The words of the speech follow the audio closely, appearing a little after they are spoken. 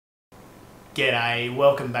G'day,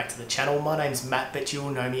 welcome back to the channel. My name's Matt, but you'll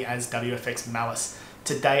know me as WFX Malice.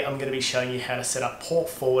 Today I'm going to be showing you how to set up port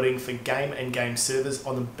forwarding for game and game servers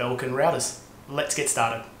on the Belkin routers. Let's get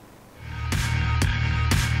started.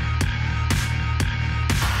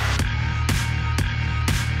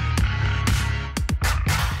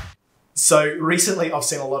 So recently I've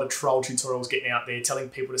seen a lot of troll tutorials getting out there telling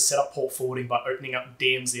people to set up port forwarding by opening up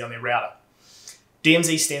DMZ on their router.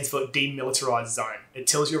 DMZ stands for Demilitarized Zone. It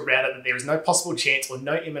tells your router that there is no possible chance or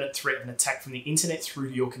no imminent threat of an attack from the internet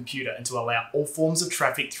through to your computer and to allow all forms of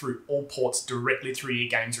traffic through all ports directly through your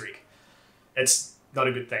games rig. It's not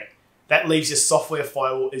a good thing. That leaves your software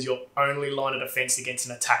firewall as your only line of defense against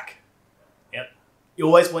an attack. Yep. You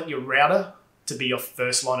always want your router to be your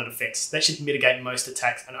first line of defense. That should mitigate most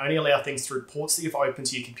attacks and only allow things through ports that you've opened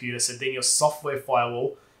to your computer, so then your software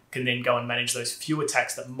firewall can then go and manage those few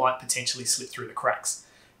attacks that might potentially slip through the cracks.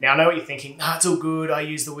 Now I know what you're thinking, it's all good, I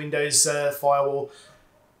use the Windows firewall.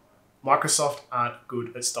 Microsoft aren't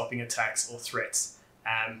good at stopping attacks or threats.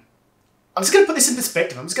 I'm just going to put this in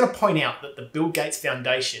perspective. I'm just going to point out that the Bill Gates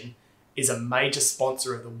Foundation is a major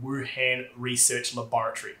sponsor of the Wuhan Research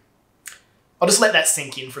Laboratory. I'll just let that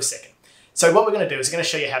sink in for a second. So what we're going to do is we're going to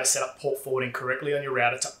show you how to set up port forwarding correctly on your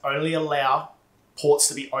router to only allow ports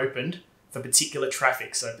to be opened for particular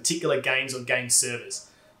traffic, so particular games or game servers.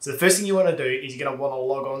 So the first thing you want to do is you're going to want to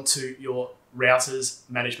log on to your router's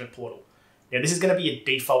management portal. Now this is going to be a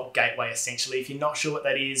default gateway essentially. If you're not sure what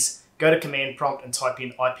that is, go to command prompt and type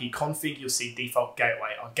in ipconfig, you'll see default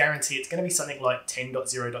gateway. I'll guarantee it's going to be something like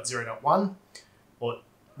 10.0.0.1 or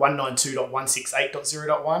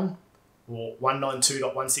 192.168.0.1 or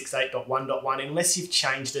 192.168.1.1. Unless you've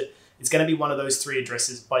changed it, it's going to be one of those three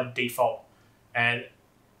addresses by default. And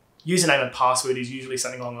username and password is usually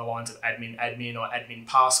something along the lines of admin, admin, or admin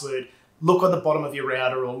password. Look on the bottom of your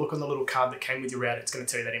router or look on the little card that came with your router. It's going to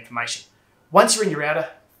tell you that information. Once you're in your router,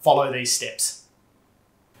 follow these steps.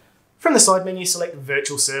 From the side menu, select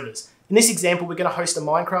virtual servers. In this example, we're going to host a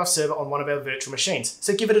Minecraft server on one of our virtual machines.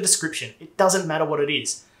 So give it a description. It doesn't matter what it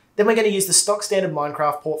is. Then we're going to use the stock standard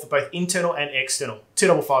Minecraft port for both internal and external,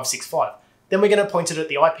 25565. Then we're going to point it at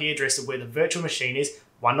the IP address of where the virtual machine is,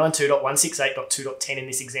 192.168.2.10 in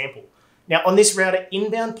this example. Now on this router,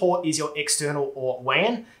 inbound port is your external or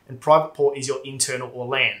WAN and private port is your internal or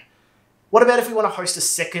LAN. What about if we want to host a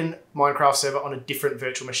second Minecraft server on a different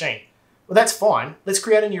virtual machine? Well, that's fine. Let's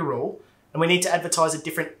create a new rule and we need to advertise a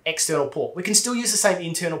different external port. We can still use the same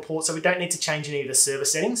internal port, so we don't need to change any of the server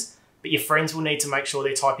settings, but your friends will need to make sure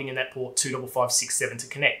they're typing in that port 25567 to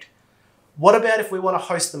connect. What about if we want to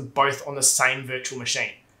host them both on the same virtual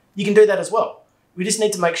machine? You can do that as well. We just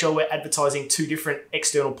need to make sure we're advertising two different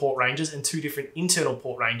external port ranges and two different internal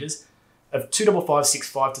port ranges of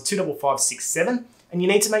 25565 to 25567. And you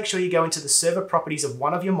need to make sure you go into the server properties of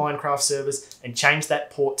one of your Minecraft servers and change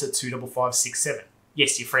that port to 25567.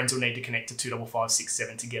 Yes, your friends will need to connect to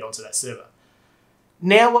 25567 to get onto that server.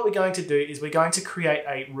 Now what we're going to do is we're going to create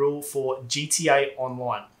a rule for GTA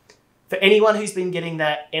Online. For anyone who's been getting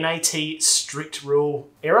that NAT strict rule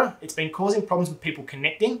error, it's been causing problems with people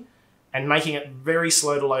connecting and making it very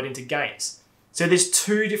slow to load into games. So there's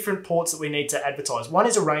two different ports that we need to advertise. One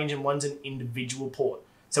is a range and one's an individual port.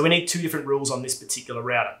 So we need two different rules on this particular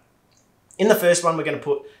router. In the first one, we're going to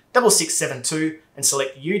put 6672 and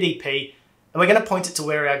select UDP, and we're going to point it to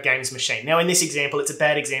where our game's machine. Now in this example, it's a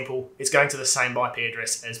bad example. It's going to the same IP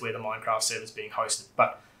address as where the Minecraft server is being hosted.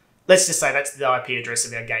 But let's just say that's the IP address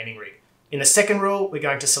of our gaming rig. In the second rule, we're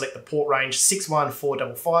going to select the port range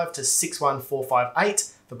 61455 to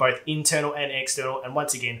 61458 for both internal and external, and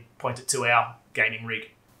once again, point it to our gaming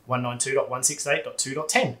rig,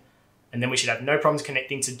 192.168.2.10. And then we should have no problems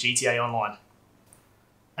connecting to GTA Online.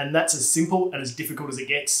 And that's as simple and as difficult as it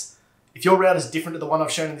gets. If your router is different to the one I've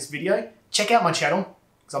shown in this video, check out my channel,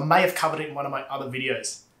 because I may have covered it in one of my other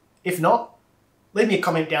videos. If not, leave me a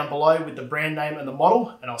comment down below with the brand name and the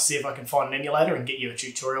model, and I'll see if I can find an emulator and get you a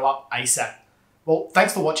tutorial up ASAP. Well,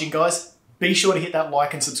 thanks for watching, guys. Be sure to hit that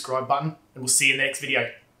like and subscribe button, and we'll see you in the next video.